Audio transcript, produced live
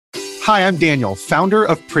Hi, I'm Daniel, founder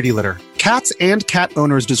of Pretty Litter. Cats and cat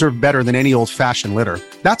owners deserve better than any old-fashioned litter.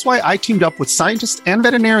 That's why I teamed up with scientists and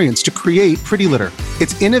veterinarians to create Pretty Litter.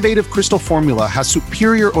 Its innovative crystal formula has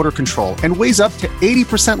superior odor control and weighs up to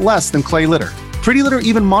 80% less than clay litter. Pretty Litter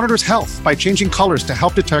even monitors health by changing colors to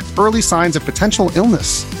help detect early signs of potential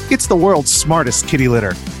illness. It's the world's smartest kitty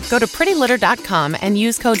litter. Go to prettylitter.com and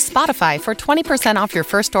use code SPOTIFY for 20% off your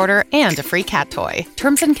first order and a free cat toy.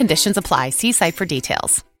 Terms and conditions apply. See site for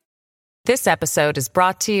details. This episode is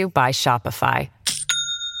brought to you by Shopify.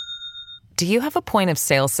 Do you have a point of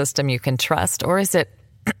sale system you can trust, or is it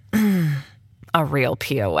a real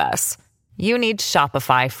POS? You need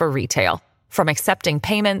Shopify for retail. From accepting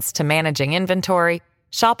payments to managing inventory,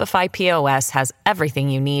 Shopify POS has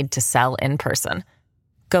everything you need to sell in person.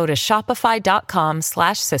 Go to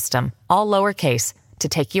shopify.com/system, all lowercase, to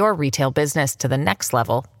take your retail business to the next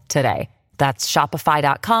level today. That's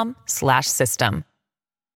shopify.com/system.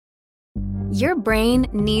 Your brain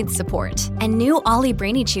needs support, and new Ollie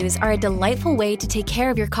Brainy Chews are a delightful way to take care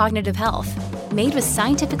of your cognitive health. Made with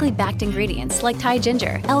scientifically backed ingredients like Thai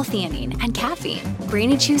ginger, L-theanine, and caffeine,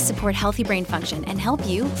 Brainy Chews support healthy brain function and help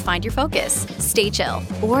you find your focus, stay chill,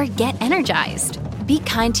 or get energized. Be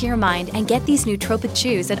kind to your mind and get these nootropic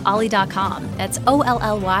chews at ollie.com. That's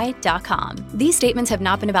OLLY.com. These statements have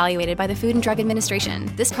not been evaluated by the Food and Drug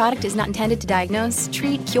Administration. This product is not intended to diagnose,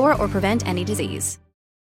 treat, cure, or prevent any disease.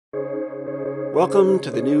 Welcome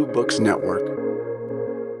to the New Books Network.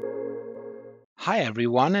 Hi,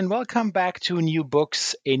 everyone, and welcome back to New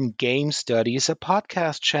Books in Game Studies, a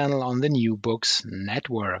podcast channel on the New Books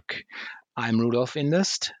Network. I'm Rudolf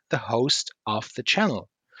Indest, the host of the channel.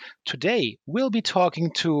 Today, we'll be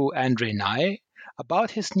talking to Andrei Nye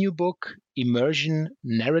about his new book, Immersion,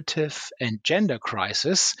 Narrative, and Gender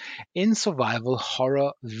Crisis in Survival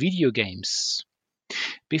Horror Video Games.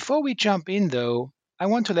 Before we jump in, though, I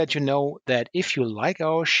want to let you know that if you like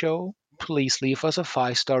our show, please leave us a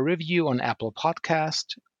 5-star review on Apple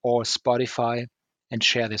Podcast or Spotify and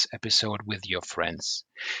share this episode with your friends.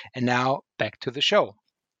 And now, back to the show.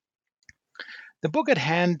 The book at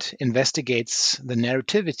hand investigates the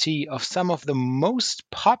narrativity of some of the most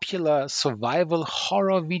popular survival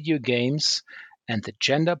horror video games and the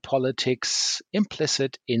gender politics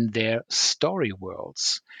implicit in their story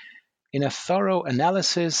worlds. In a thorough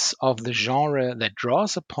analysis of the genre that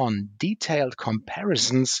draws upon detailed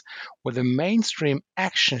comparisons with the mainstream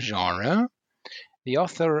action genre, the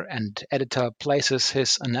author and editor places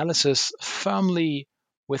his analysis firmly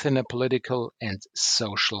within a political and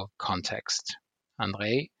social context.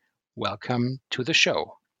 Andrei, welcome to the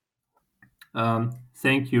show.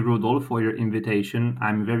 Thank you, Rudolf, for your invitation.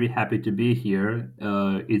 I'm very happy to be here.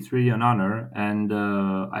 It's really an honor, and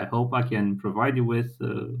I hope I can provide you with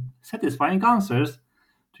satisfying answers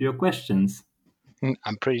to your questions.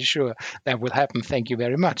 I'm pretty sure that will happen. Thank you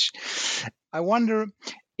very much. I wonder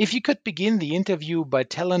if you could begin the interview by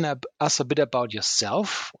telling us a bit about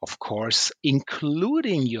yourself, of course,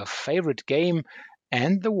 including your favorite game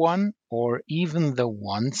and the one or even the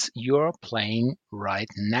ones you're playing right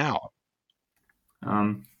now.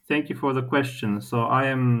 Thank you for the question. So I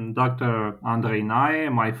am Dr. Andrei Nye.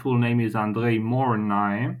 My full name is Andrei Mor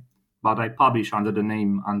Nye, but I publish under the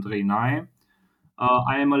name Andrei Nye.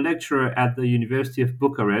 I am a lecturer at the University of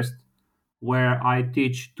Bucharest, where I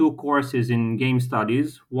teach 2 courses in game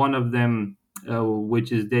studies. One of them,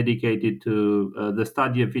 which is dedicated to the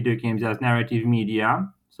study of video games as narrative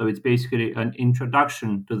media. So it's basically an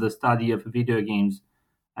introduction to the study of video games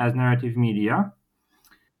as narrative media.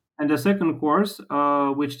 And the second course,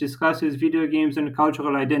 which discusses video games and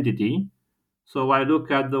cultural identity. So I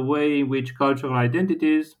look at the way in which cultural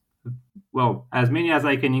identities, well, as many as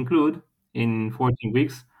I can include in 14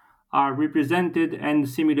 weeks, are represented and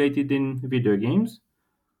simulated in video games.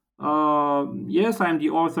 Yes, I'm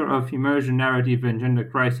the author of Immersion, Narrative, and Gender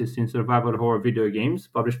Crisis in Survival Horror Video Games,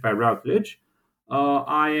 published by Routledge.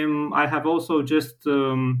 I have also just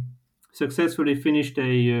successfully finished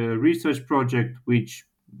a research project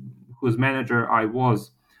whose manager I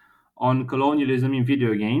was, on colonialism in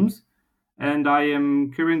video games. And I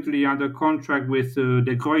am currently under contract with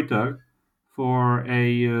De Gruyter for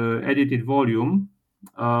a edited volume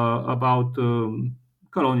about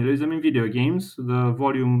colonialism in video games. The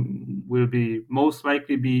volume will most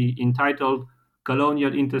likely be entitled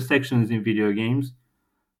Colonial Intersections in Video Games,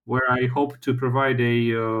 where I hope to provide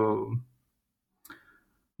a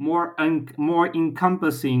more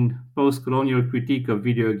encompassing post-colonial critique of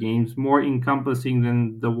video games, more encompassing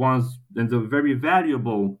than the very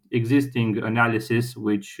valuable existing analysis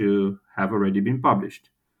which have already been published.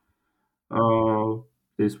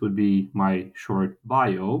 This would be my short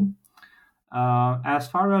bio. As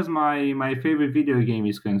far as my favorite video game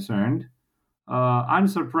is concerned,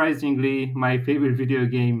 unsurprisingly, my favorite video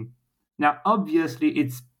game. Now, obviously,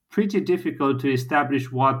 it's pretty difficult to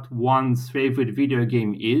establish what one's favorite video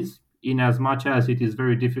game is, in as much as it is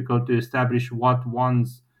very difficult to establish what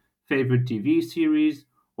one's favorite TV series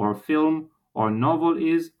or film or novel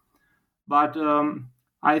is. But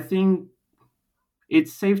I think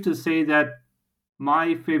it's safe to say that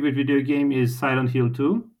my favorite video game is Silent Hill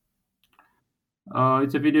 2.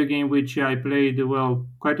 It's a video game which I played, well,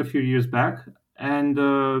 quite a few years back, and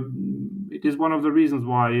it is one of the reasons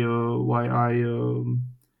why I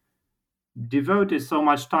devoted so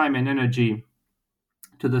much time and energy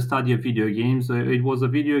to the study of video games. It was a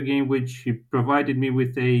video game which provided me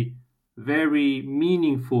with a very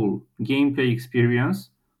meaningful gameplay experience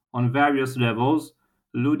on various levels,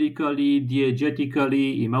 ludically,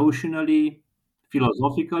 diegetically, emotionally,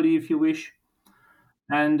 philosophically, if you wish.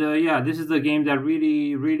 And yeah, this is the game that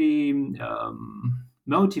really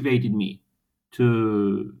motivated me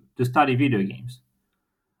to study video games.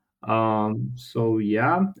 So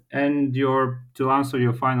yeah, and your to answer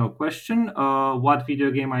your final question, what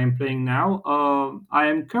video game I am playing now? I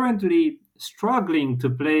am currently struggling to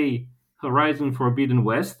play Horizon Forbidden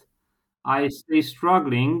West. I say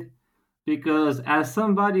struggling because as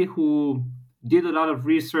somebody who did a lot of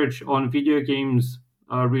research on video games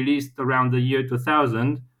released around the year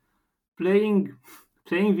 2000, playing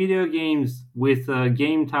playing video games with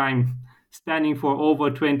game time spanning for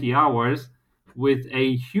over 20 hours with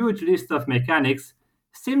a huge list of mechanics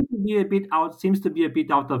seems to be a bit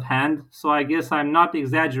out of hand. So I guess I'm not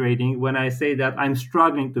exaggerating when I say that I'm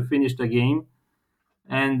struggling to finish the game,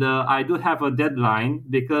 and I do have a deadline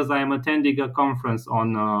because I am attending a conference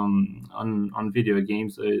on video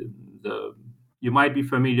games. The You might be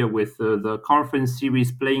familiar with the conference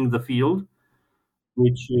series Playing the Field,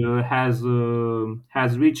 which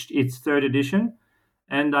has reached its third edition,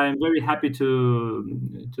 and I am very happy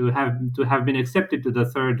to have been accepted to the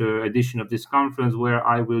third edition of this conference, where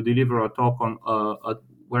I will deliver a talk on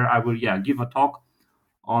where I will give a talk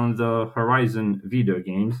on the Horizon video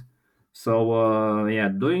games. So yeah,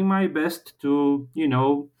 doing my best to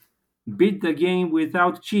beat the game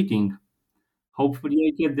without cheating. Hopefully,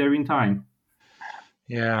 I get there in time.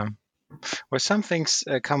 Yeah. Well, some things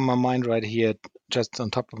come to my mind right here, just from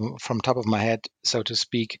top of my head, so to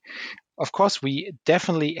speak. Of course, we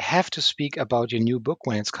definitely have to speak about your new book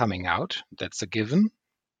when it's coming out. That's a given.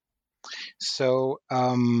 So,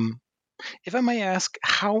 if I may ask,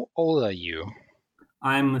 how old are you?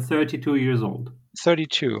 I'm 32 years old.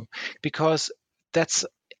 32, because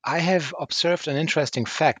I have observed an interesting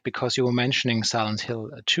fact, because you were mentioning Silent Hill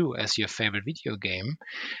 2 as your favorite video game.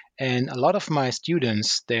 And a lot of my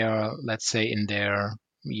students, they are, let's say, in their,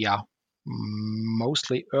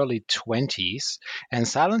 mostly early 20s. And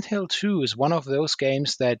Silent Hill 2 is one of those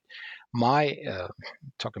games that my,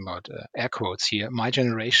 talking about air quotes here, my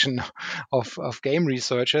generation of game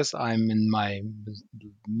researchers, I'm in my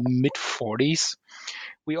mid 40s.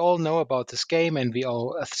 We all know about this game, and we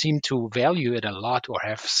all seem to value it a lot, or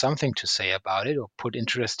have something to say about it, or put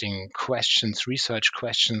interesting questions, research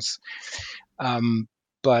questions.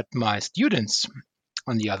 But my students,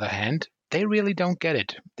 on the other hand, they really don't get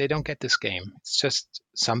it. They don't get this game. It's just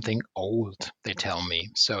something old, they tell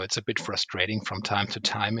me. So it's a bit frustrating from time to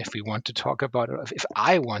time if we want to talk about it, if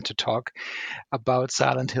I want to talk about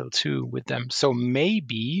Silent Hill 2 with them. So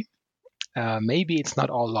maybe it's not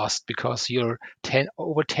all lost because you're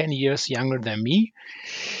over 10 years younger than me.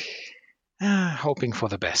 Hoping for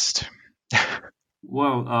the best.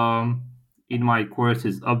 Well, in my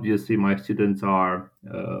courses, obviously, my students are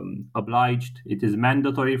obliged. It is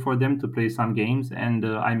mandatory for them to play some games, and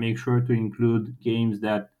I make sure to include games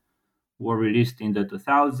that were released in the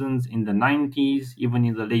 2000s, in the 90s, even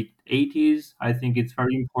in the late 80s. I think it's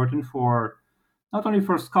very important for not only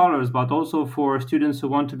for scholars but also for students who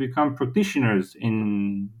want to become practitioners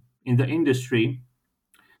in the industry,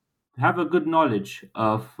 have a good knowledge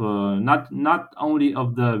of not only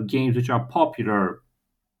of the games which are popular,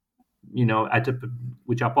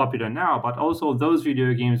 which are popular now, but also those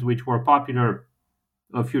video games which were popular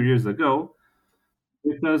a few years ago,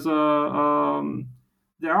 because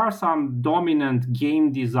there are some dominant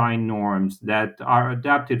game design norms that are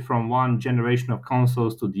adapted from one generation of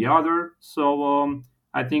consoles to the other. So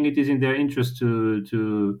I think it is in their interest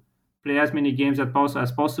to play as many games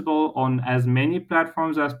as possible on as many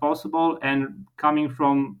platforms as possible, and coming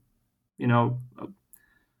from you know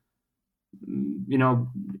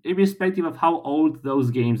irrespective of how old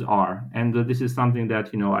those games are. And this is something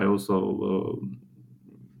that I also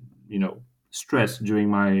stress during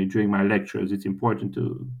my lectures. It's important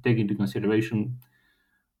to take into consideration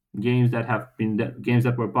games that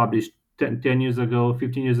were published 10 years ago,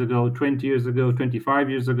 15 years ago, 20 years ago, 25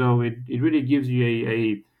 years ago. It really gives you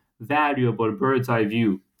a valuable bird's eye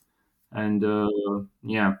view. And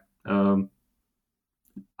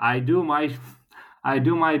I do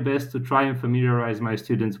my best to try and familiarize my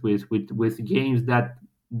students with games that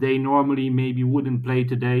they normally maybe wouldn't play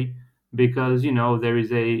today, because there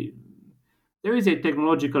is a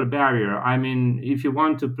technological barrier. I mean, if you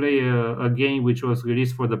want to play a game which was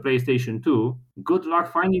released for the PlayStation 2, good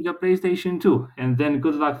luck finding a PlayStation 2, and then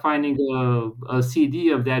good luck finding a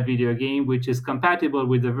CD of that video game which is compatible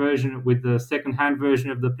with the second-hand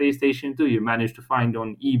version of the PlayStation 2 you managed to find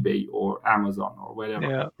on eBay or Amazon or whatever.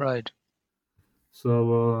 Yeah, right.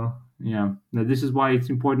 So now this is why it's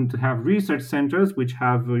important to have research centers which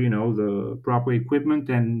have the proper equipment.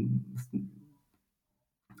 And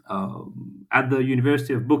at the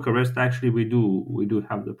University of Bucharest, actually, we do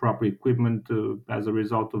have the proper equipment as a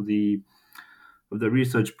result of the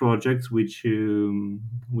research projects which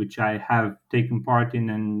I have taken part in,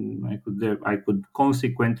 and I could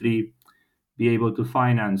consequently be able to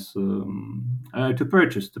finance to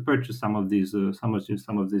purchase some of these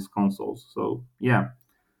consoles. So yeah.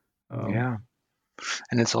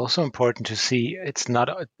 And it's also important to see it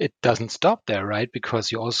doesn't stop there, right?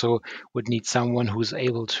 Because you also would need someone who's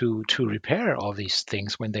able to repair all these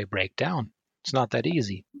things when they break down. It's not that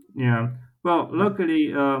easy. Yeah. Well,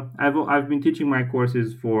 luckily, I've been teaching my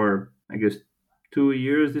courses for, I guess, 2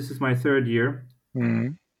 years. This is my third year.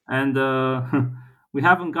 Mm-hmm. And we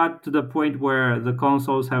haven't got to the point where the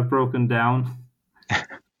consoles have broken down.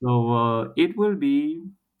 So it will be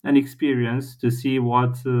an experience to see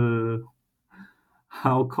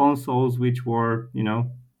how consoles which were,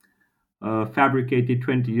 fabricated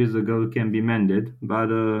 20 years ago can be mended. But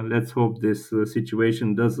let's hope this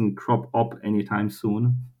situation doesn't crop up anytime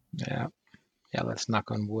soon. Yeah, let's knock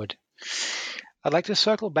on wood. I'd like to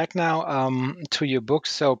circle back now to your book.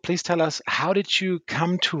 So please tell us, how did you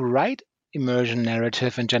come to write immersion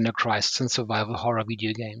narrative and gender crisis in survival horror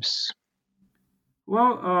video games?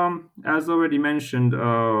 Well, as already mentioned,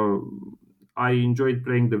 I enjoyed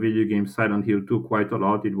playing the video game Silent Hill 2 quite a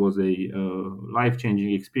lot. It was a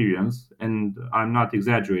life-changing experience, and I'm not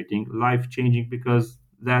exaggerating, life-changing, because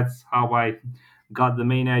that's how I got the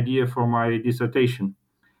main idea for my dissertation.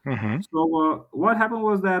 Mm-hmm. So what happened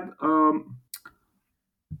was that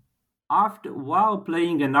after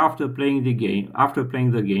playing the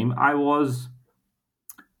game, I was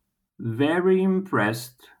very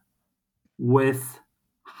impressed with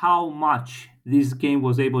how much this game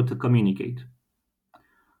was able to communicate.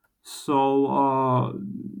 So,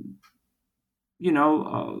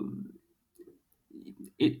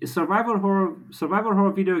 survival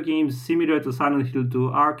horror video games similar to Silent Hill 2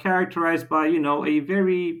 are characterized by, a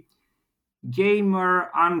very gamer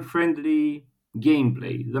unfriendly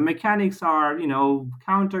gameplay. The mechanics are,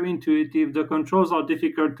 counterintuitive. The controls are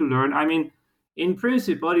difficult to learn. I mean, in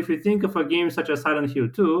principle, if you think of a game such as Silent Hill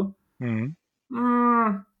 2,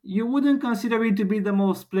 you wouldn't consider it to be the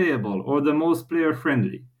most playable or the most player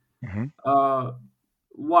friendly. Mm-hmm.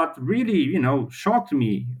 What really, shocked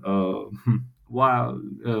me while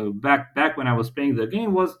back when I was playing the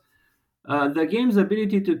game was the game's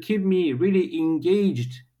ability to keep me really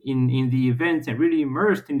engaged in the events and really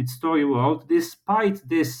immersed in its story world, despite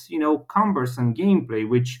this, cumbersome gameplay,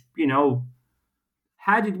 which,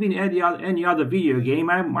 had it been any other video game,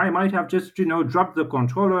 I might have just, dropped the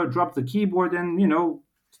controller, dropped the keyboard, and,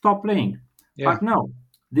 stopped playing. Yeah. But no,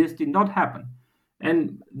 this did not happen.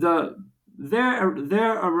 And there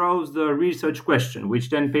arose the research question, which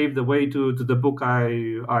then paved the way to the book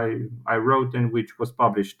I wrote, and which was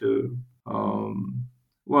published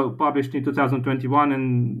published in 2021,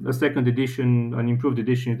 and a second edition, an improved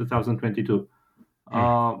edition in 2022.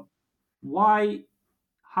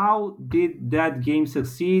 How did that game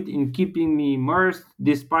succeed in keeping me immersed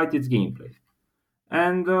despite its gameplay?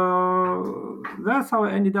 And that's how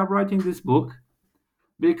I ended up writing this book,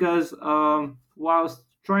 because whilst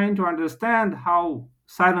trying to understand how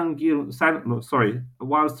Silent Hill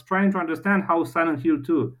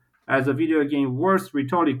 2 as a video game works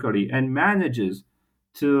rhetorically and manages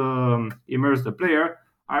to immerse the player,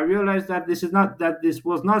 I realized that this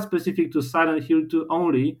was not specific to Silent Hill 2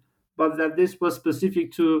 only, but that this was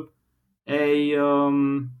specific to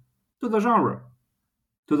the genre,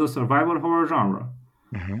 to the survival horror genre.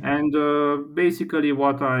 Mm-hmm. And basically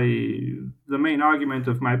the main argument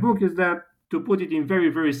of my book is that, to put it in very,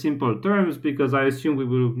 very simple terms, because I assume we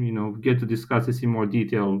will, get to discuss this in more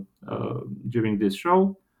detail during this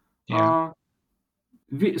show. Yeah.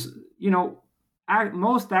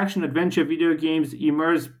 most action adventure video games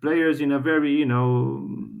immerse players in a very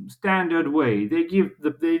standard way. They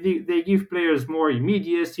give players more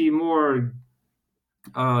immediacy, more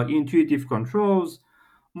intuitive controls,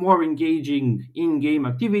 more engaging in-game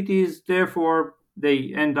activities. Therefore,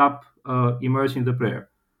 they end up immersing the player.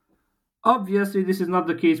 Obviously, this is not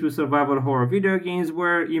the case with survival horror video games,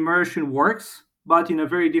 where immersion works, but in a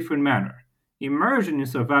very different manner. Immersion in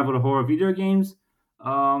survival horror video games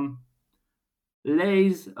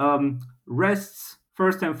rests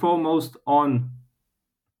first and foremost on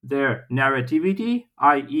their narrativity,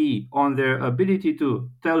 i.e., on their ability to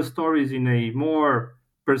tell stories in a more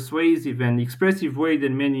persuasive and expressive way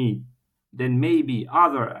than maybe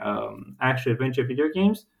other action adventure video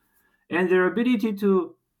games, and their ability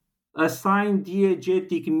to assign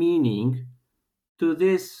diegetic meaning to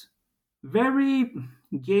this very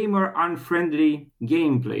gamer unfriendly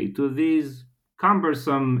gameplay, to these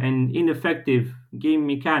cumbersome and ineffective game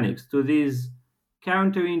mechanics, to these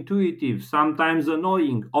counterintuitive, sometimes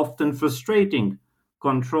annoying, often frustrating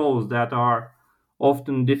controls that are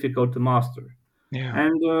often difficult to master. Yeah.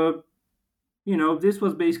 And this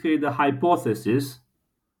was basically the hypothesis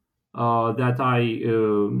that I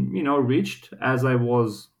reached as I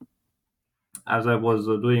was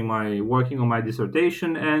working on my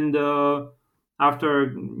dissertation, and after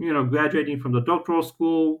graduating from the doctoral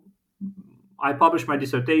school, I published my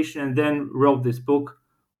dissertation and then wrote this book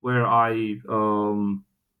where I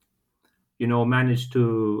managed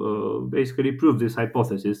to basically prove this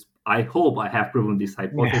hypothesis. I hope I have proven this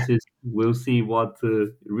hypothesis. Yeah. We'll see what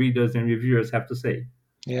readers and reviewers have to say.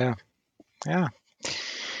 Yeah.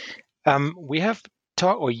 We have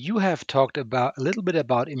you have talked about a little bit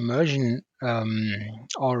about immersion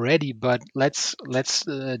already, but let's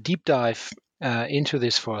deep dive into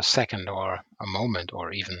this for a second or a moment,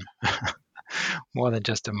 or even more than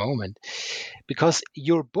just a moment, because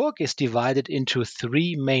your book is divided into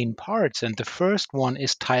 3 main parts, and the first one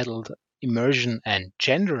is titled Immersion and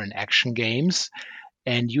Gender in Action Games,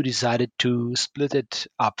 and you decided to split it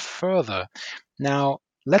up further. Now,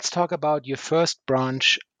 let's talk about your first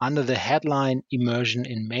branch under the headline Immersion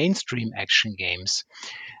in Mainstream Action Games.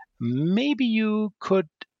 Maybe you could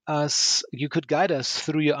guide us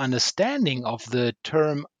through your understanding of the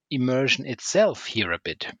term immersion itself here a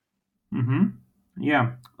bit. Mm-hmm.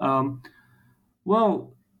 Yeah.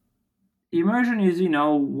 Well, immersion is,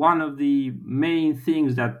 one of the main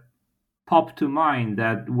things that pop to mind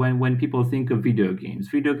that when people think of video games.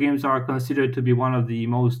 Video games are considered to be one of the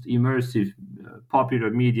most immersive popular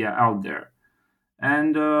media out there.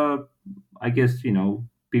 And I guess,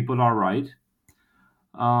 people are right.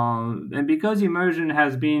 And because immersion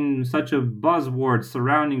has been such a buzzword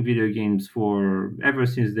surrounding video games ever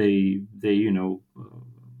since they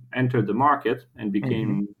entered the market and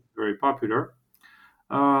became very popular,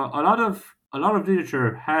 a lot of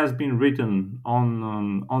literature has been written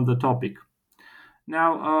on the topic.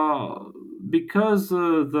 Now, because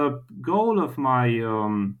the goal of my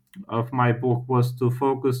book was to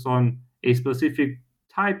focus on a specific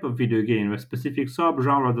type of video game, a specific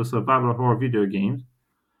subgenre of the survival horror video games,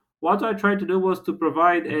 what I tried to do was to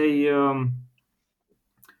provide a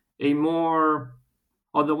more,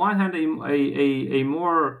 on the one hand,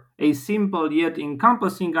 a simple yet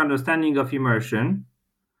encompassing understanding of immersion,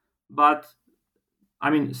 but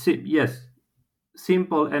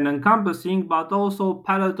simple and encompassing, but also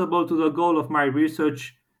palatable to the goal of my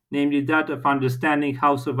research, namely that of understanding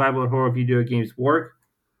how survival horror video games work.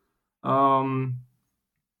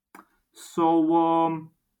 So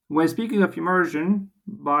when speaking of immersion,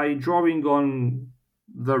 by drawing on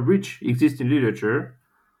the rich existing literature,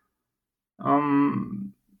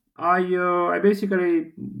 I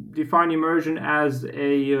basically define immersion as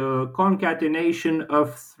a concatenation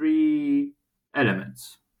of 3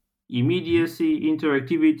 elements: immediacy,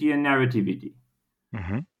 interactivity, and narrativity.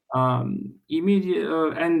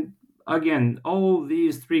 And again, all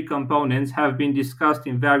these 3 components have been discussed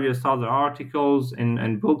in various other articles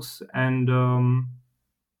and books. And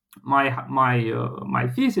my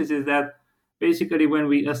thesis is that basically when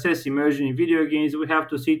we assess immersion in video games, we have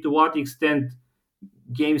to see to what extent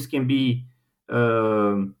games can be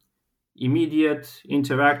immediate,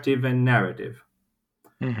 interactive, and narrative.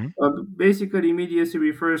 Basically, immediacy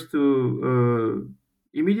refers to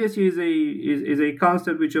immediacy is a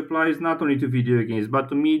concept which applies not only to video games but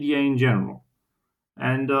to media in general.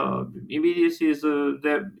 And immediacy is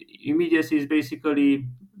basically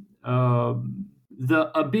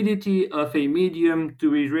the ability of a medium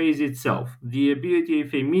to erase itself, the ability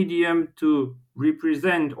of a medium to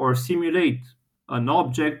represent or simulate an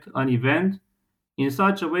object, an event, in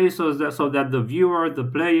such a way so that the viewer, the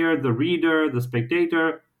player, the reader, the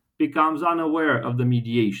spectator becomes unaware of the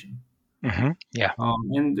mediation. Yeah.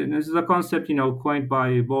 And this is a concept, coined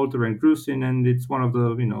by Bolter and Grusin, and it's one of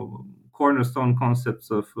the, cornerstone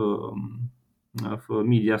concepts of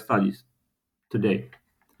media studies today.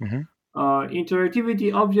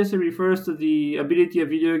 Interactivity obviously refers to the ability of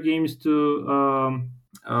video games to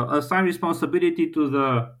assign responsibility to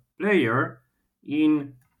the player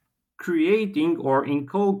in creating or in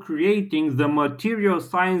co-creating the material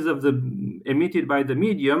signs emitted by the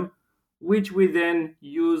medium, which we then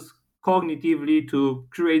use cognitively to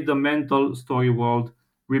create the mental story world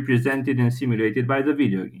represented and simulated by the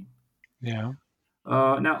video game. Yeah.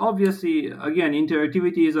 Now, obviously, again,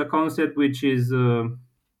 interactivity is a concept which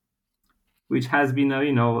has been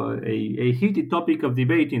a heated topic of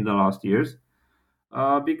debate in the last years,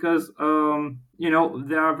 because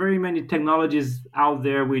there are very many technologies out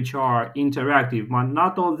there which are interactive, but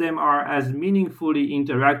not all of them are as meaningfully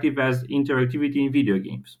interactive as interactivity in video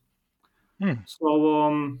games.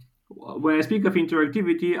 So when I speak of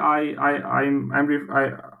interactivity,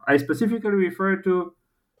 I specifically refer to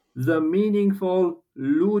the meaningful,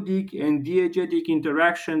 ludic, and diegetic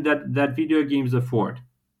interaction that video games afford.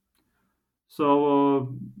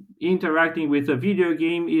 So interacting with a video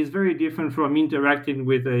game is very different from interacting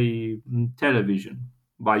with a television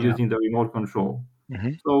by using the remote control.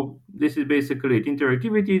 So this is basically it.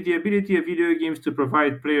 Interactivity is the ability of video games to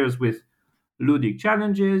provide players with ludic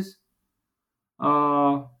challenges,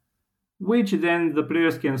 which then the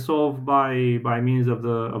players can solve by means of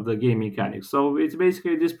the game mechanics. So it's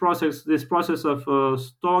basically this process of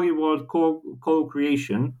story world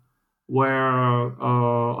co-creation, where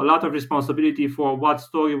a lot of responsibility for what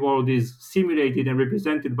story world is simulated and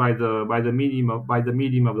represented by the medium of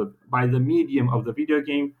the video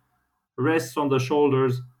game rests on the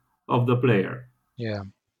shoulders of the player. Yeah.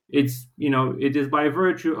 It is by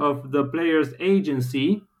virtue of the player's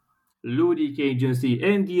agency, ludic agency,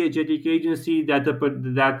 and diegetic agency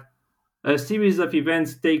that a series of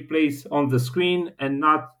events take place on the screen and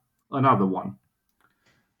not another one.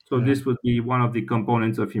 So this would be one of the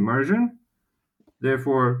components of immersion.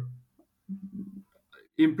 Therefore,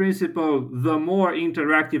 in principle, the more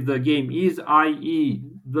interactive the game is, i.e.,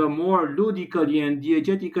 the more ludically and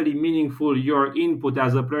diegetically meaningful your input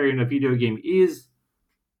as a player in a video game is,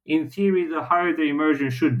 in theory, the higher the immersion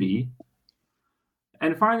should be.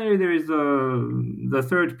 And finally, there is the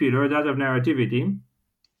third pillar, that of narrativity.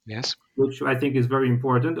 Yes. Which I think is very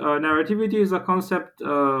important. Narrativity is a concept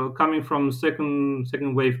coming from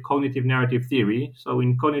second wave cognitive narrative theory. So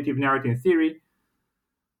in cognitive narrative theory,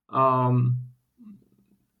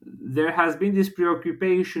 there has been this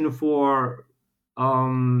preoccupation for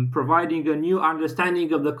providing a new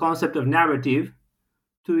understanding of the concept of narrative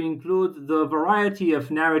to include the variety of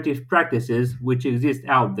narrative practices which exist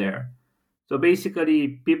out there. So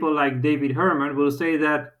basically, people like David Herman will say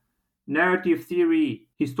that narrative theory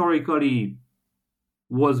historically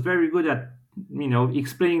was very good at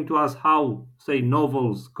explaining to us how, say,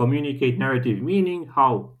 novels communicate narrative meaning,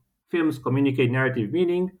 how films communicate narrative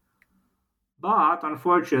meaning. But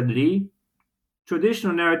unfortunately,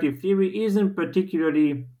 traditional narrative theory isn't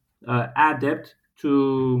particularly adept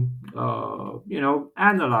to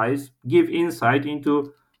analyze, give insight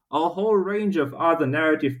into a whole range of other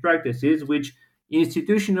narrative practices which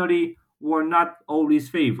institutionally were not always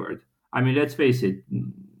favored. I mean, let's face it,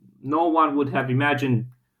 no one would have imagined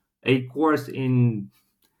a course in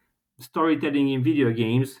storytelling in video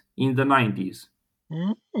games in the 90s.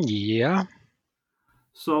 Yeah.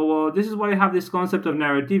 So this is why I have this concept of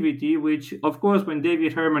narrativity, which, of course, when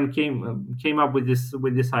David Herman came up with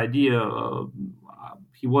this idea,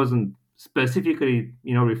 he wasn't specifically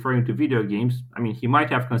referring to video games. I mean, he might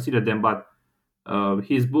have considered them, but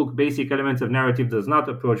his book Basic Elements of Narrative does not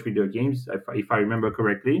approach video games, if I remember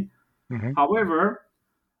correctly. However,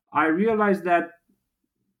 I realized that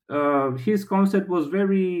his concept was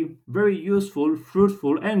very, very useful,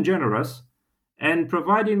 fruitful, and generous, and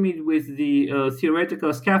provided me with the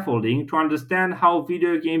theoretical scaffolding to understand how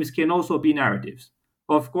video games can also be narratives.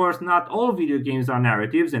 Of course, not all video games are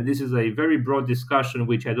narratives, and this is a very broad discussion,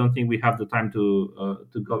 which I don't think we have the time to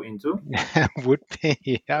go into. Would be,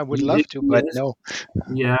 yeah, I would love to, but no.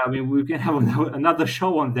 Yeah, I mean, we can have another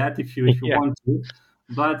show on that if you want to.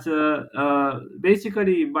 But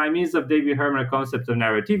basically, by means of David Herman concept of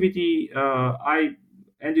narrativity, I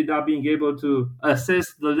ended up being able to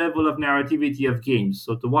assess the level of narrativity of games.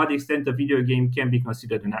 So to what extent a video game can be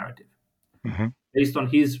considered a narrative based on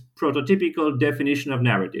his prototypical definition of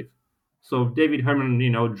narrative. So David Herman,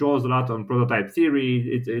 draws a lot on prototype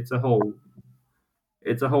theory. It's a whole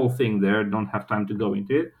It's a whole thing there. Don't have time to go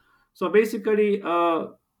into it. So basically,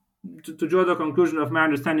 to draw the conclusion of my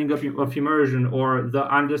understanding of immersion, or the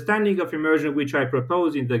understanding of immersion which I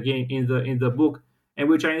propose in the game, in the book, and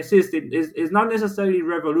which I insist is not necessarily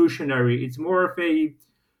revolutionary. It's more of a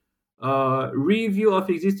review of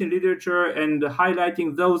existing literature and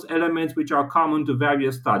highlighting those elements which are common to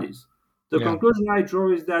various studies. The conclusion I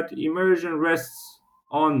draw is that immersion rests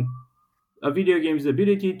on a video game's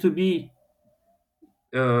ability to be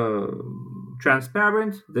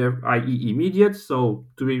transparent, i.e., immediate, so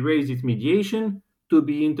to erase its mediation, to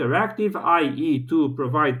be interactive, i.e., to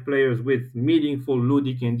provide players with meaningful,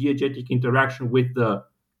 ludic, and diegetic interaction with the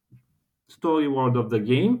story world of the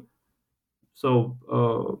game. So,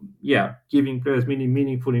 giving players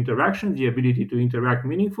meaningful interaction, the ability to interact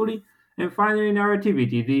meaningfully, and finally,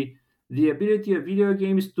 narrativity, the ability of video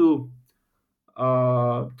games to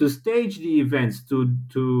stage the events,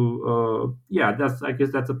 I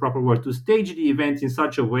guess that's a proper word, to stage the events in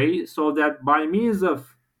such a way so that by means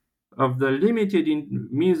of the limited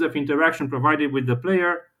means of interaction provided with the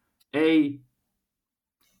player, a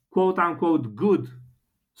quote unquote good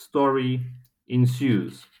story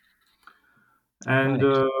ensues. And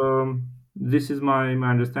this is my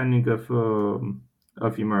understanding of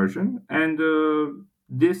immersion, and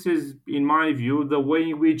this is, in my view, the way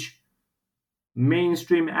in which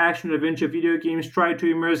mainstream action adventure video games try to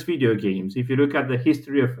immerse video games. If you look at the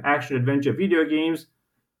history of action adventure video games,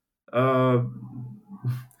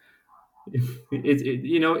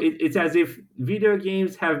 it's as if video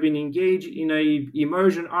games have been engaged in a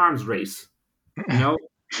immersion arms race.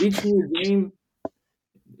 Each new game,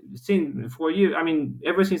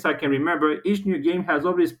 ever since I can remember, each new game has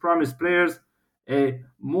always promised players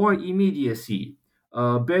more immediacy,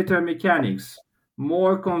 better mechanics,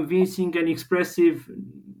 more convincing and expressive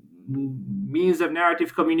means of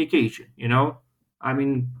narrative communication. If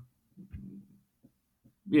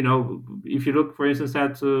you look, for instance,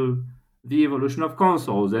 at the evolution of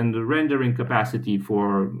consoles and the rendering capacity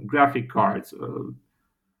for graphic cards,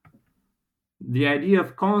 the idea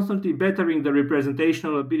of constantly bettering the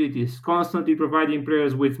representational abilities, constantly providing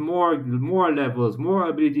players with more levels, more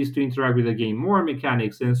abilities to interact with the game, more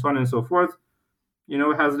mechanics, and so on and so forth,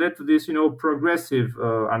 has led to this, progressive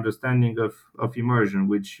understanding of immersion,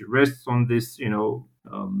 which rests on this,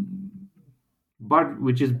 but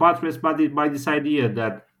which is buttressed by this idea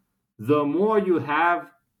that the more you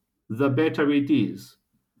have, the better it is,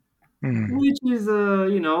 which is,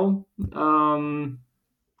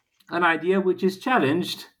 an idea which is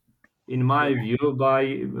challenged, in my view,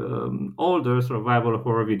 by older survival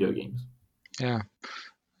horror video games. Yeah.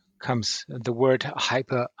 Comes the word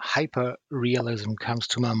hyper realism comes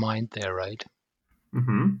to my mind there, right?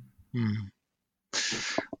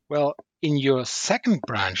 Well, in your second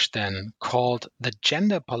branch then, called the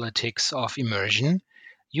gender politics of immersion,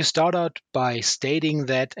 you start out by stating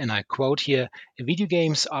that, and I quote here, video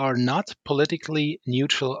games are not politically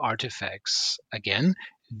neutral artifacts. Again,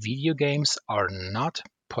 video games are not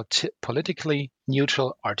politically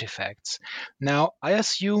neutral artifacts. Now, I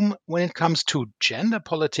assume when it comes to gender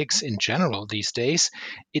politics in general these days,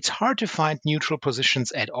 it's hard to find neutral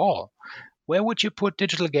positions at all. Where would you put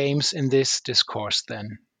digital games in this discourse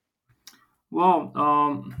then? Well,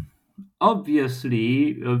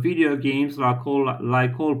 obviously, video games, like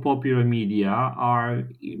all popular media, are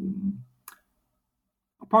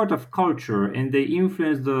part of culture, and they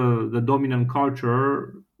influence the dominant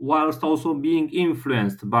culture whilst also being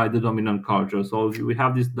influenced by the dominant culture. So we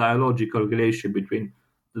have this dialogical relationship between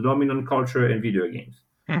the dominant culture and video games.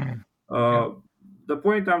 The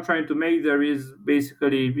point I'm trying to make there is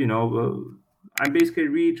basically, I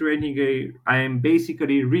am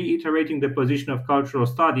basically reiterating the position of cultural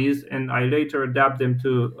studies, and I later adapt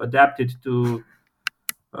it to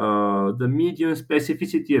the medium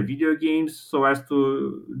specificity of video games, so as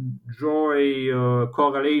to draw a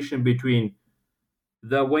correlation between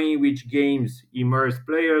the way in which games immerse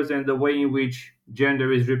players and the way in which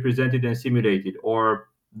gender is represented and simulated, or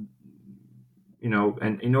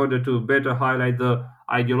and in order to better highlight the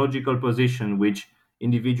ideological position which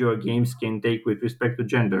individual games can take with respect to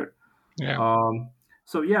gender.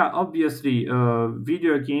 Obviously,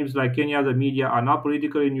 video games, like any other media, are not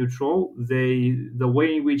politically neutral. The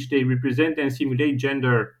way in which they represent and simulate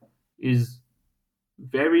gender is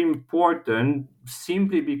very important,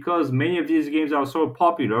 simply because many of these games are so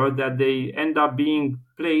popular that they end up being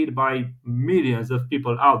played by millions of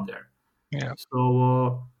people out there.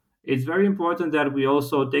 So it's very important that we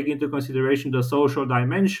also take into consideration the social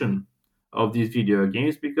dimension of these video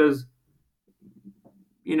games, because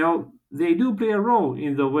they do play a role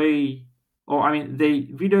in the way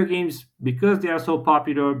video games, because they are so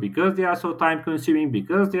popular, because they are so time consuming,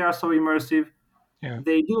 because they are so immersive,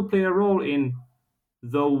 they do play a role in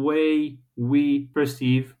the way we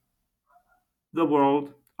perceive the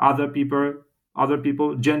world, other people,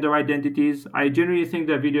 gender identities. I generally think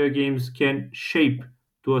that video games can shape,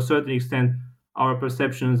 to a certain extent, our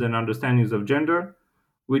perceptions and understandings of gender,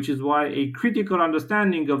 which is why a critical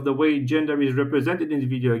understanding of the way gender is represented in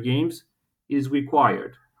video games is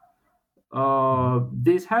required.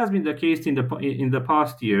 This has been the case in the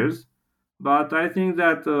past years, but I think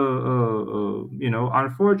that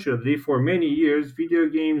unfortunately, for many years,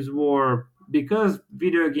 because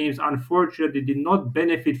video games unfortunately did not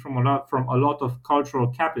benefit from a lot of cultural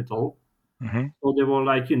capital. So they were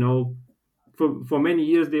for many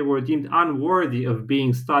years they were deemed unworthy of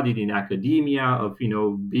being studied in academia, of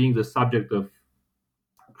being the subject of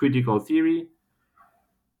critical theory.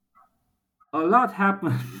 A lot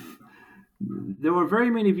happened. There were very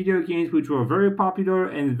many video games which were very popular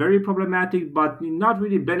and very problematic, but not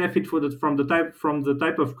really benefit from the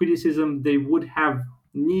type of criticism they would have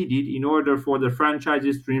needed in order for the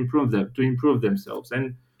franchises to improve themselves.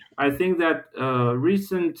 And I think that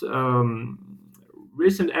recent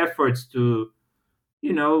efforts to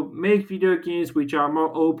make video games which are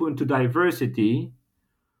more open to diversity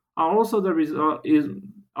are also the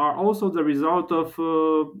result of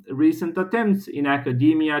recent attempts in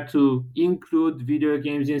academia to include video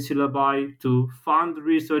games in syllabi, to fund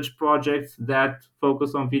research projects that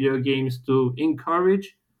focus on video games, to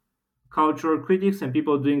encourage cultural critics and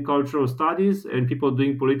people doing cultural studies and people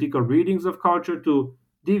doing political readings of culture to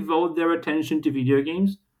devote their attention to video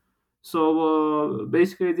games. So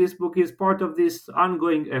basically, this book is part of this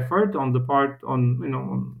ongoing effort on the part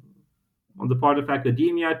of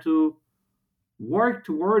academia to work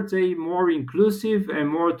towards a more inclusive and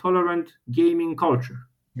more tolerant gaming culture.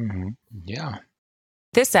 Yeah.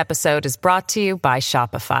 This episode is brought to you by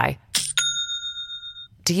Shopify.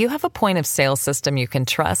 Do you have a point of sale system you can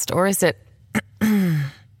trust, or is it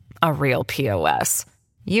a real POS?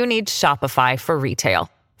 You need Shopify for retail.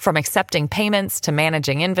 From accepting payments to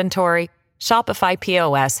managing inventory, Shopify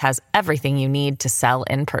POS has everything you need to sell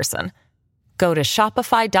in person. Go to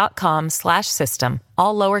shopify.com/system,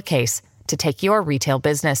 all lowercase, to take your retail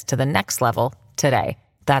business to the next level today.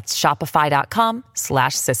 That's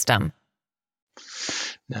shopify.com/system.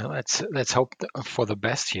 Now let's hope for the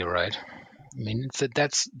best here, right? I mean,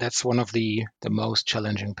 that's one of the most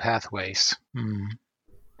challenging pathways.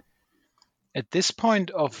 At this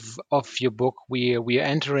point of your book, we are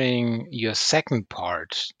entering your second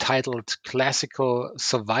part, titled Classical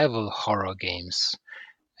Survival Horror Games.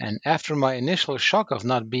 And after my initial shock of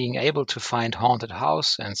not being able to find Haunted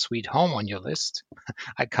House and Sweet Home on your list,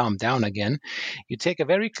 I calmed down again. You take a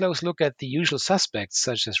very close look at the usual suspects,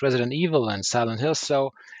 such as Resident Evil and Silent Hill.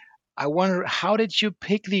 So I wonder, how did you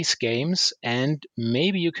pick these games? And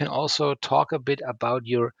maybe you can also talk a bit about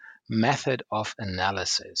your method of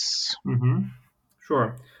analysis.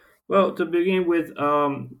 Sure. Well, to begin with,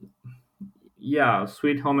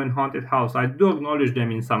 Sweet Home and Haunted House, I do acknowledge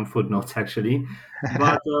them in some footnotes, actually.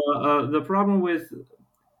 But the problem with...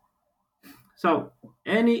 So,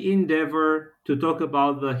 any endeavor to talk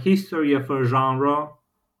about the history of a genre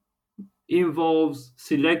involves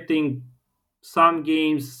selecting some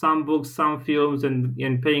games, some books, some films,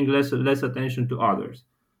 and paying less attention to others.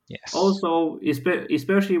 Yes. Also,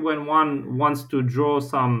 especially when one wants to draw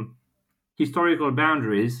some historical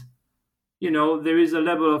boundaries, there is a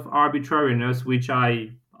level of arbitrariness which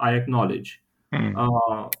I acknowledge.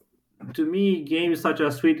 To me, games such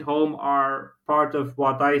as Sweet Home are part of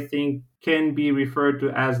what I think can be referred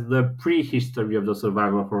to as the prehistory of the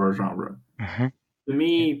survival horror genre. To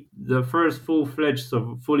me, the first fully fledged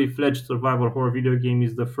survival horror video game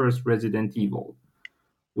is the first Resident Evil,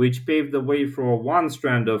 which paved the way for one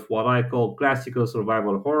strand of what I call classical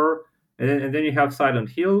survival horror. And then you have Silent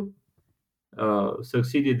Hill,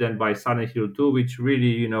 succeeded then by Silent Hill 2, which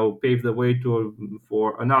really, paved the way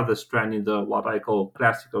for another strand in the what I call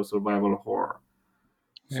classical survival horror.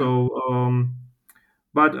 Yeah. So,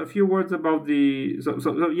 but a few words about the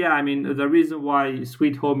reason why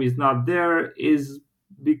Sweet Home is not there is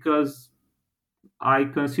because I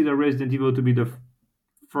consider Resident Evil to be the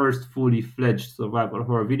first fully fledged survival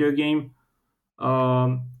horror video game.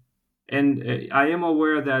 And I am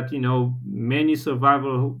aware that, many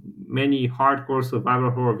hardcore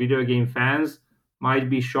survival horror video game fans might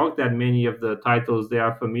be shocked that many of the titles they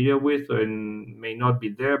are familiar with and may not be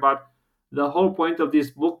there. But the whole point of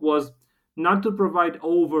this book was not to provide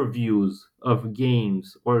overviews of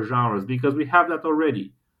games or genres, because we have that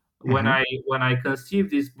already. When I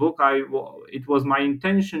conceived this book, it was my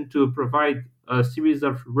intention to provide a series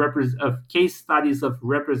of case studies of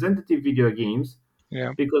representative video games,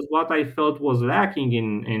 because what I felt was lacking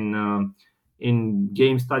in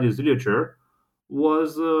game studies literature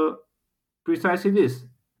was precisely this: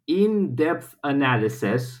 in-depth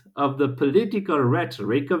analysis of the political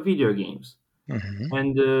rhetoric of video games.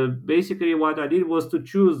 And basically what I did was to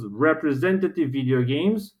choose representative video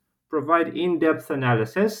games, provide in-depth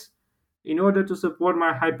analysis in order to support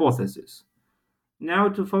my hypothesis. Now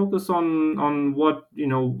to focus on what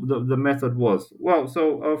the method was. Well,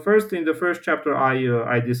 so first, in the first chapter, I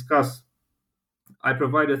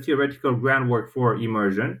provide a theoretical groundwork for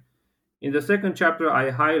immersion. In the second chapter,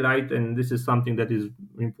 I highlight, and this is something that is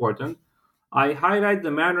important, I highlight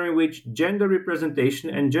the manner in which gender representation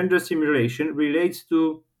and gender simulation relates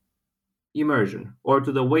to immersion, or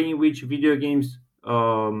to the way in which video games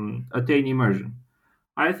attain immersion.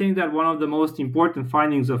 I think that one of the most important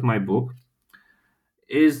findings of my book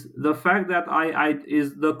is the fact that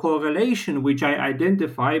is the correlation which I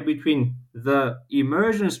identify between the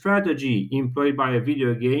immersion strategy employed by a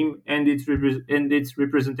video game and its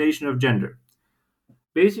representation of gender.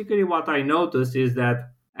 Basically, what I noticed is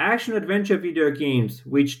that action-adventure video games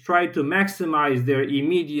which try to maximize their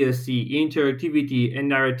immediacy, interactivity,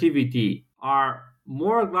 and narrativity are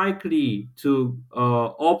more likely to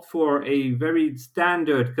opt for a very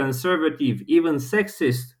standard, conservative, even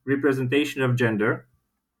sexist representation of gender.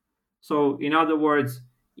 So, in other words,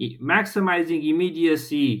 maximizing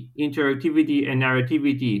immediacy, interactivity, and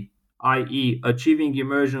narrativity, i.e., achieving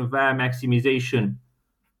immersion via maximization,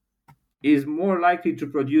 is more likely to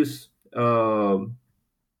produce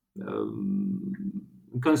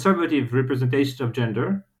conservative representation of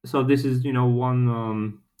gender. So this is,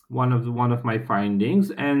 one of my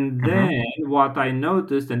findings. And then what I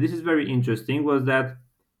noticed, and this is very interesting, was that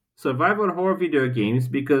survival horror video games,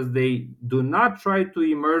 because they do not try to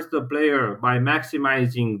immerse the player by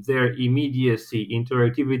maximizing their immediacy,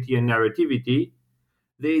 interactivity, and narrativity,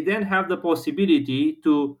 they then have the possibility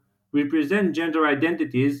to represent gender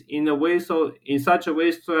identities in such a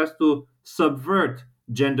way so as to subvert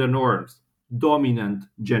gender norms, dominant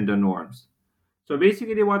gender norms. So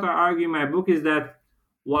basically what I argue in my book is that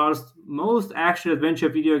whilst most action-adventure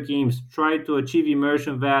video games try to achieve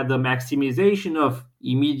immersion via the maximization of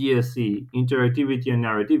immediacy, interactivity, and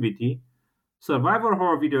narrativity, survival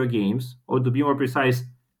horror video games, or to be more precise,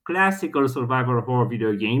 classical survival horror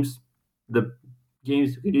video games, the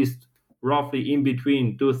games released roughly in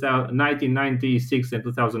between 1996 and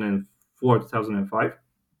 2004, 2005,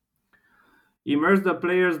 immerse the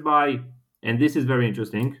players by, and this is very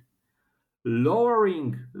interesting,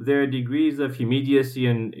 lowering their degrees of immediacy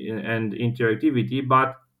and interactivity,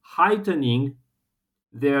 but heightening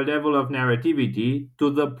their level of narrativity to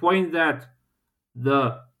the point that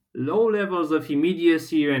the low levels of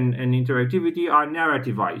immediacy and interactivity are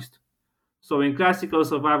narrativized. So in classical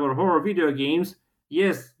survival horror video games,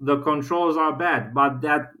 yes, the controls are bad, but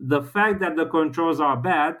that the fact that the controls are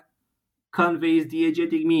bad conveys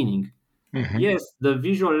diegetic meaning. Yes, the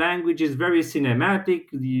visual language is very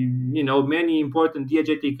cinematic. Many important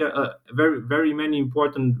diegetic, very many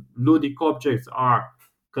important ludic objects are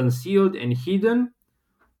concealed and hidden.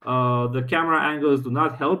 The camera angles do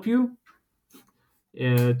not help you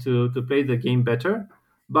to play the game better,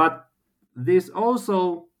 but this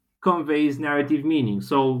also conveys narrative meaning.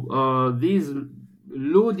 So these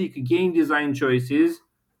ludic game design choices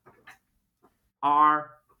are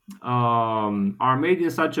made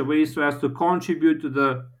in such a way so as to contribute to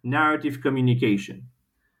the narrative communication.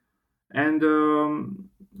 And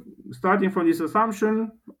starting from this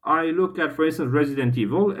assumption, I look at, for instance, Resident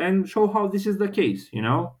Evil and show how this is the case.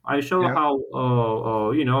 I show how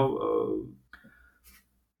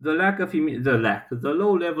the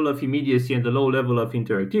low level of immediacy and the low level of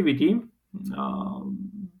interactivity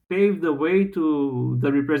pave the way to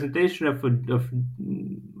the representation of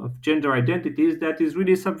gender identities that is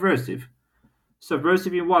really subversive.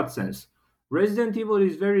 Subversive in what sense? Resident Evil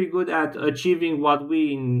is very good at achieving what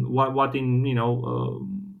in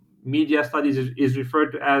media studies is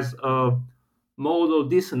referred to as modal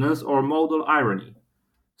dissonance or modal irony.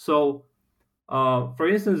 So, for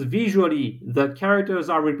instance, visually, the characters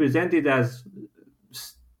are represented as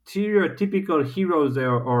stereotypical heroes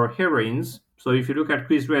or heroines. So if you look at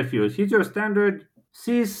Chris Redfield, he's your standard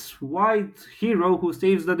cis white hero who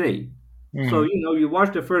saves the day. So you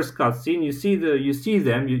watch the first cutscene, you see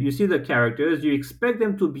the characters, you expect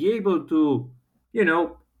them to be able to,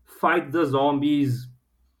 fight the zombies,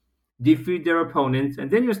 defeat their opponents,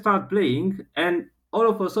 and then you start playing, and all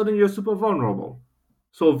of a sudden you're super vulnerable.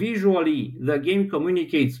 So visually, the game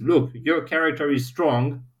communicates, look, your character is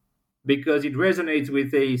strong, because it resonates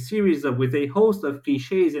with a host of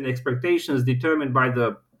cliches and expectations determined by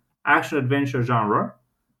the action adventure genre.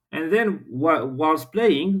 And then whilst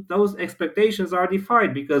playing, those expectations are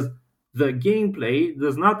defied because the gameplay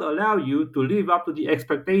does not allow you to live up to the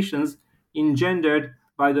expectations engendered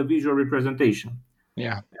by the visual representation.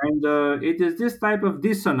 Yeah. And it is this type of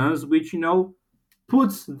dissonance which,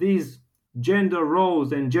 puts these gender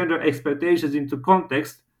roles and gender expectations into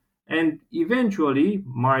context, and eventually,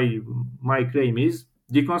 my claim is,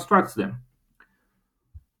 deconstructs them.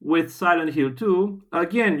 With Silent Hill 2,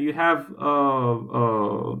 again, you have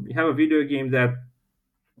a video game that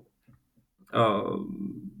uh,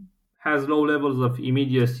 has low levels of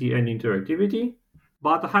immediacy and interactivity,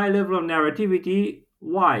 but a high level of narrativity.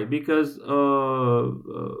 Why? Because,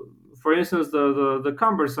 for instance, the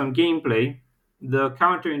cumbersome gameplay, the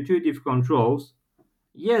counterintuitive controls,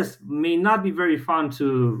 yes, may not be very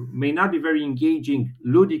may not be very engaging,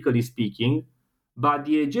 ludically speaking, but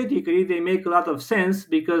diegetically they make a lot of sense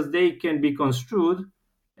because they can be construed,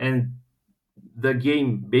 and the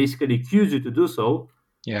game basically cues you to do so.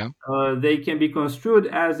 Yeah. They can be construed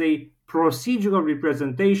as a procedural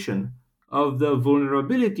representation of the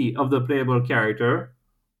vulnerability of the playable character,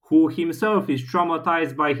 who himself is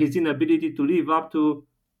traumatized by his inability to live up to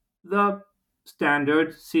the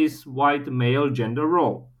standard cis white male gender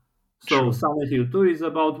role. So True. Silent Hill 2 is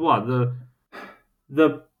about what?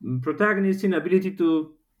 The protagonist's inability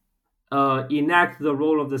to enact the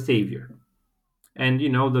role of the savior. And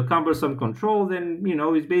the cumbersome control then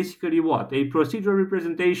is basically what? A procedural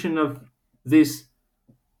representation of this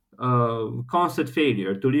constant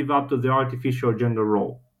failure to live up to the artificial gender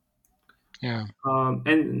role. Yeah.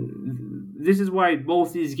 And this is why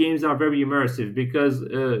both these games are very immersive, because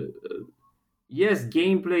yes,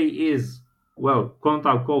 gameplay is, well, quote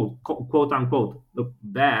unquote,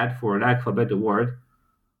 bad, for lack of a better word,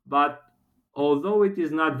 but although it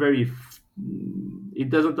is not it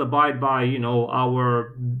doesn't abide by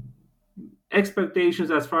our expectations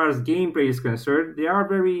as far as gameplay is concerned, they are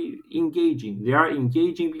very engaging. They are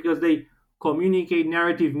engaging because they communicate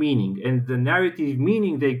narrative meaning, and the narrative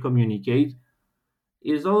meaning they communicate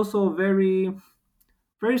is also very,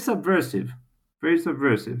 very subversive, very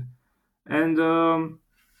subversive. And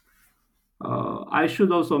I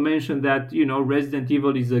should also mention that Resident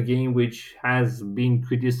Evil is a game which has been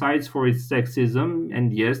criticized for its sexism,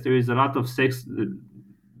 and yes, there is a lot of sex.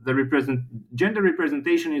 Gender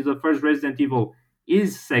representation in the first Resident Evil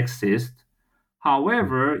is sexist.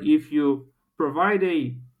 However, if you provide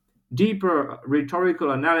a deeper rhetorical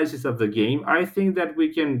analysis of the game, I think that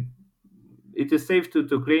it is safe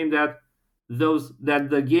to claim that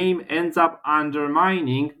the game ends up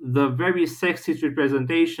undermining the very sexist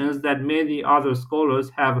representations that many other scholars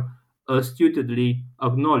have astutely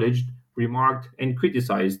acknowledged, remarked, and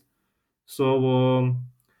criticized. So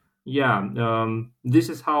this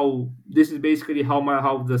is basically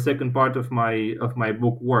how the second part of my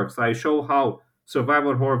book works. I show how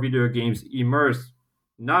survival horror video games immerse,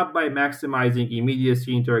 not by maximizing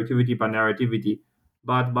immediacy, interactivity, but narrativity,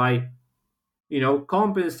 but by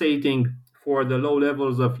compensating for the low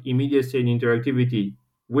levels of immediacy and interactivity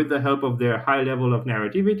with the help of their high level of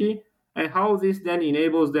narrativity, and how this then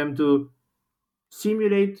enables them to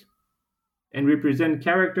simulate and represent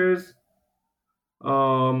characters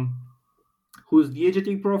whose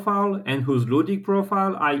diegetic profile and whose ludic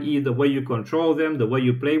profile, i.e., the way you control them, the way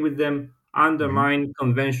you play with them, undermine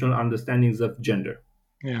conventional understandings of gender.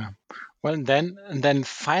 Yeah. Well, and then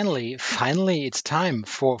finally, it's time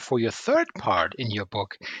for your third part in your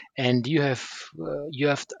book, and you have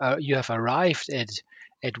arrived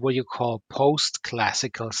at what you call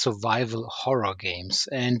post-classical survival horror games.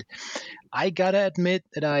 And I gotta admit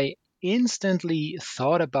that I instantly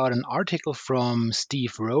thought about an article from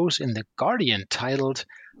Steve Rose in The Guardian titled,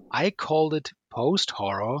 "I called it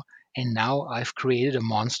post-horror, and now I've created a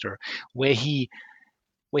monster," where he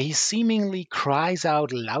seemingly cries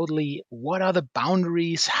out loudly, "What are the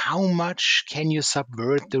boundaries? How much can you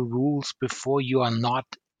subvert the rules before you are not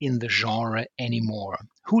in the genre anymore?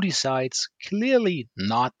 Who decides? Clearly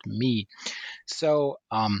not me." So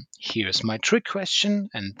here's my trick question,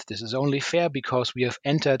 and this is only fair because we have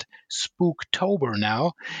entered Spooktober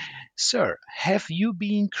now. Sir, have you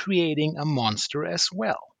been creating a monster as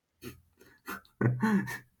well?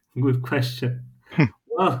 Good question.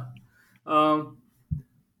 Well,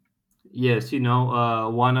 yes,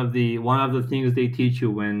 one of the things they teach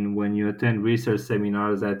you when you attend research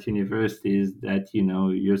seminars at university is that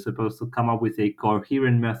you're supposed to come up with a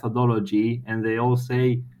coherent methodology, and they all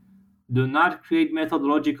say, do not create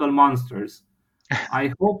methodological monsters.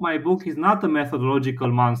 I hope my book is not a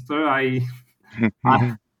methodological monster. I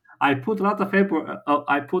put a lot of effort.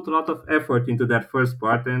 I put a lot of effort into that first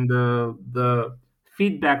part, and the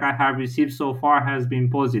feedback I have received so far has been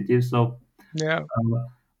positive. So, Yeah.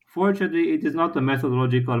 fortunately, it is not a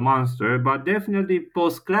methodological monster, but definitely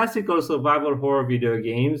post-classical survival horror video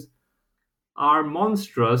games are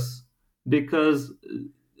monstrous because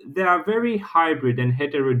they are very hybrid and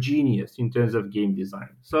heterogeneous in terms of game design.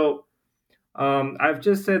 So, I've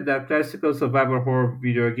just said that classical survival horror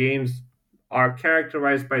video games are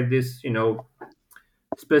characterized by this,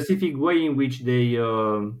 specific way in which they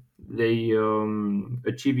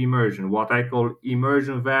achieve immersion, what I call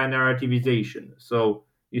immersion via narrativization. So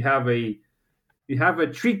you have a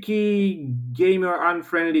tricky, gamer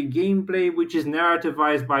unfriendly gameplay which is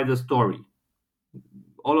narrativized by the story.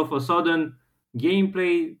 All of a sudden,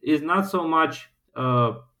 gameplay is not so much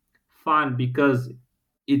fun because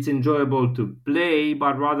it's enjoyable to play,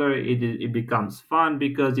 but rather it becomes fun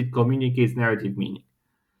because it communicates narrative meaning.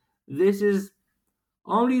 This is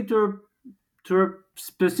only to a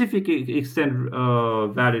specific extent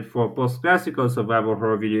valid for post-classical survival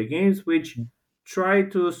horror video games, which try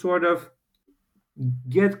to sort of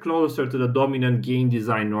get closer to the dominant game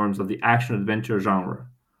design norms of the action adventure genre.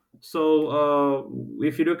 So,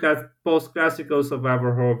 if you look at post-classical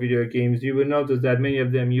survival horror video games, you will notice that many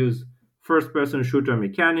of them use first-person shooter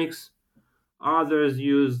mechanics. Others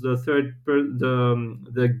use the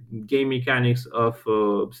game mechanics of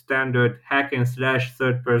standard hack and slash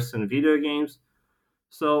third-person video games.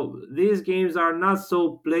 So these games are not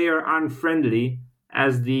so player unfriendly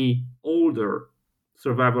as the older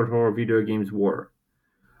survival horror video games were.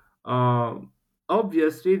 Uh,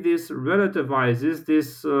 Obviously, this relativizes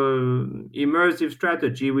this immersive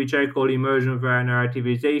strategy, which I call immersion via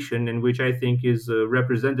narrativization, and which I think is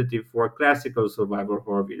representative for classical survival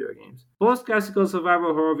horror video games. Post classical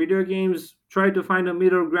survival horror video games try to find a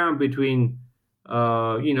middle ground between,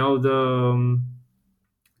 the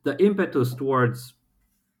impetus towards,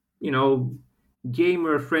 you know,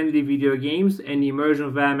 gamer friendly video games and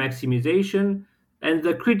immersion via maximization, and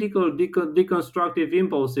the critical deconstructive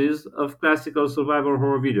impulses of classical survival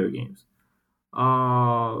horror video games.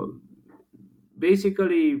 Uh,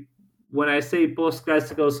 Basically, when I say post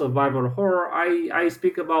classical survival horror, I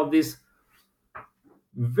speak about this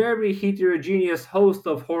very heterogeneous host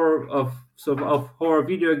of horror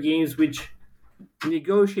video games which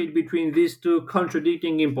negotiate between these two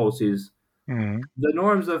contradicting impulses: the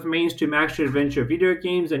norms of mainstream action adventure video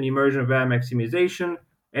games and immersion via maximization,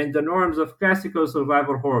 and the norms of classical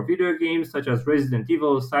survival horror video games such as Resident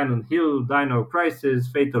Evil, Silent Hill, Dino Crisis,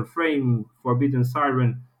 Fatal Frame, Forbidden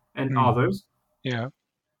Siren, and others, Yeah.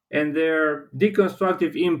 and their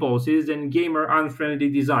deconstructive impulses and gamer unfriendly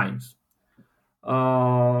designs.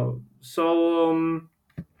 So,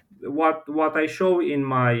 what I show in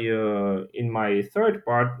my third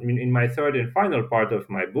part, in my third and final part of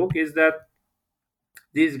my book, is that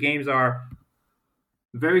these games are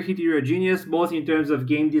very heterogeneous, both in terms of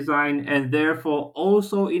game design and therefore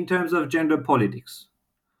also in terms of gender politics.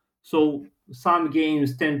 So some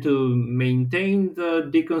games tend to maintain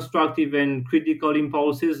the deconstructive and critical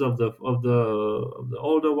impulses of the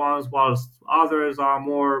older ones, whilst others are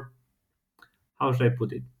more, how should I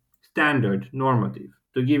put it, standard, normative.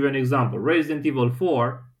 To give you an example, Resident Evil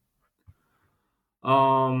 4.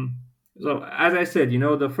 So as I said,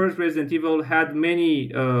 the first Resident Evil had many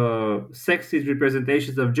sexist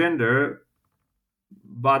representations of gender,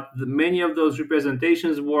 but many of those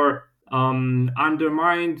representations were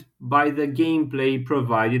undermined by the gameplay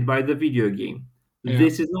provided by the video game. Yeah.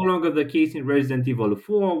 This is no longer the case in Resident Evil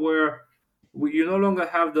 4, where you no longer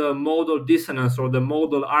have the modal dissonance or the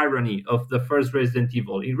modal irony of the first Resident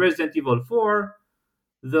Evil. In Resident Evil 4,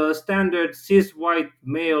 the standard cis white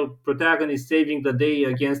male protagonist saving the day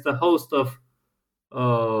against a host of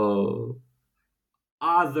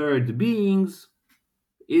othered beings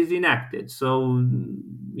is enacted. So,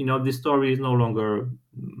 the story is no longer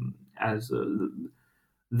as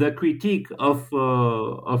the critique of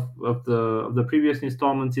the previous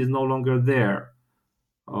installments is no longer there.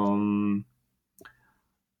 On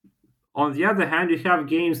the other hand, you have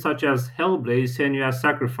games such as Hellblade: Senua's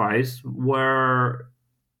Sacrifice, where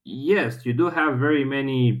yes, you do have very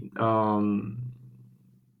many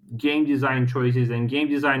game design choices and game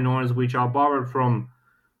design norms which are borrowed from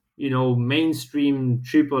mainstream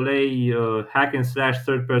AAA hack and slash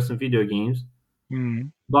third person video games.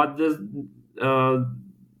 But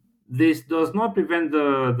this does not prevent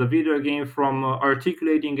the video game from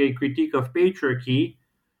articulating a critique of patriarchy,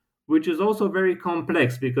 which is also very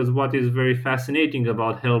complex, because what is very fascinating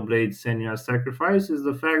about Hellblade: Senua's Sacrifice is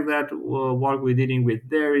the fact that what we're dealing with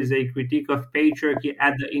there is a critique of patriarchy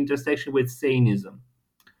at the intersection with sanism.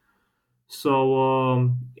 So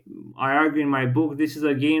I argue in my book, this is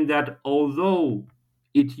a game that, although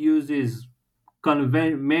it uses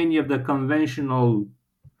many of the conventional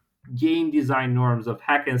game design norms of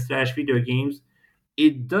hack and slash video games,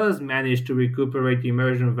 it does manage to recuperate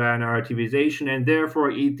immersion via narrativization, and therefore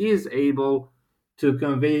it is able to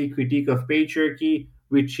convey a critique of patriarchy,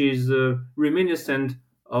 which is reminiscent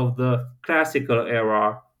of the classical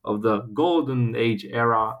era, of the golden age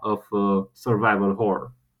era of survival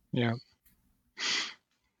horror. Yeah.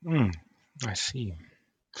 I see.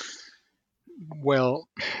 Well,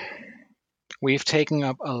 we've taken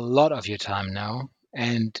up a lot of your time now,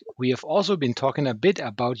 and we have also been talking a bit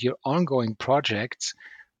about your ongoing projects.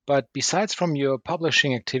 But besides from your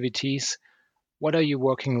publishing activities, what are you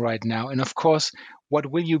working right now? And of course, what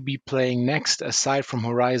will you be playing next aside from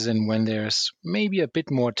Horizon when there's maybe a bit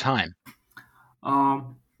more time?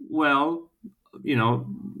 Well,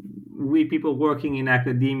 we people working in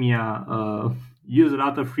academia use a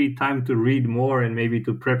lot of free time to read more and maybe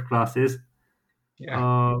to prep classes.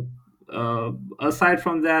 Yeah. Aside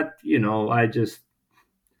from that,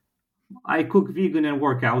 I cook vegan and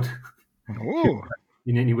work out. Ooh.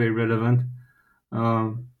 In any way relevant.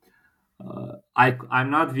 I'm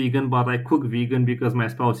not vegan, but I cook vegan because my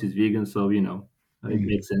spouse is vegan, so it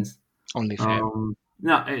makes sense. Only fair.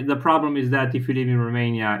 No, the problem is that if you live in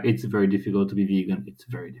Romania, it's very difficult to be vegan. It's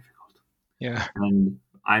very difficult. Yeah. And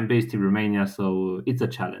I'm based in Romania, so it's a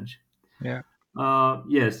challenge. Yeah.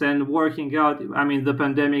 Yes, and working out. I mean, the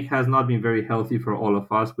pandemic has not been very healthy for all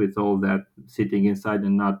of us with all that sitting inside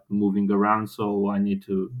and not moving around. So I need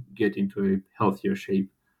to get into a healthier shape.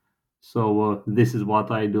 So this is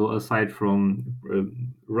what I do aside from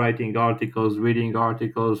writing articles, reading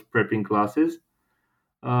articles, prepping classes,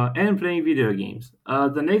 and playing video games.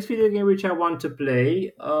 The next video game which I want to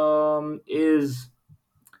play is,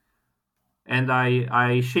 and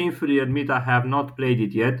I shamefully admit I have not played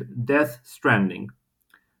it yet, Death Stranding,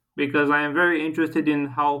 because I am very interested in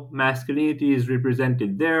how masculinity is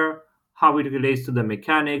represented there, how it relates to the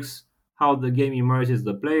mechanics, how the game immerses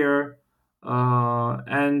the player,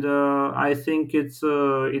 and I think it's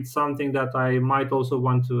something that I might also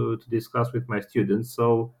want to discuss with my students.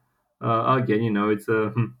 So again, it's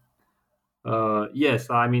yes.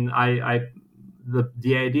 I mean,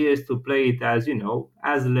 the idea is to play it as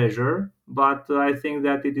as leisure, but I think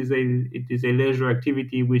that it is a leisure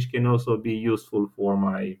activity which can also be useful for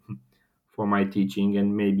my teaching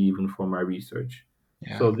and maybe even for my research.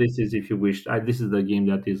 Yeah. So this is, if you wish, this is the game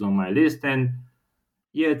that is on my list, and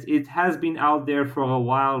yet it has been out there for a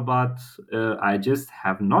while, but I just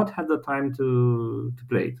have not had the time to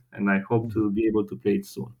play it, and I hope to be able to play it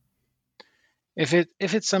soon. If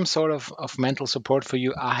it's some sort of mental support for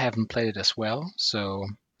you, I haven't played it as well. So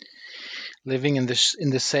living in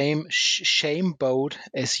the same shame boat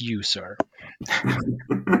as you, sir.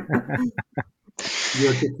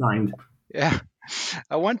 You're too kind. Yeah.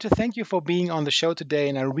 I want to thank you for being on the show today,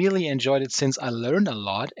 and I really enjoyed it since I learned a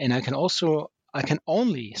lot, and I can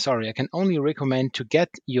only recommend to get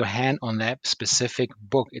your hand on that specific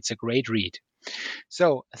book. It's a great read.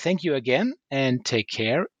 So thank you again, and take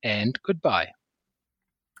care, and goodbye.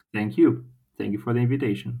 Thank you. Thank you for the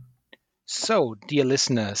invitation. So, dear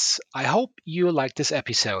listeners, I hope you liked this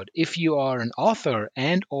episode. If you are an author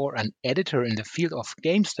and or an editor in the field of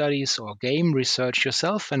game studies or game research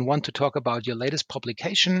yourself and want to talk about your latest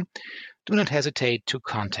publication, do not hesitate to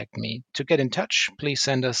contact me. To get in touch, please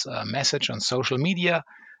send us a message on social media.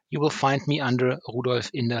 You will find me under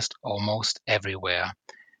Rudolf Inderst almost everywhere.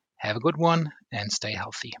 Have a good one and stay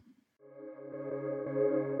healthy.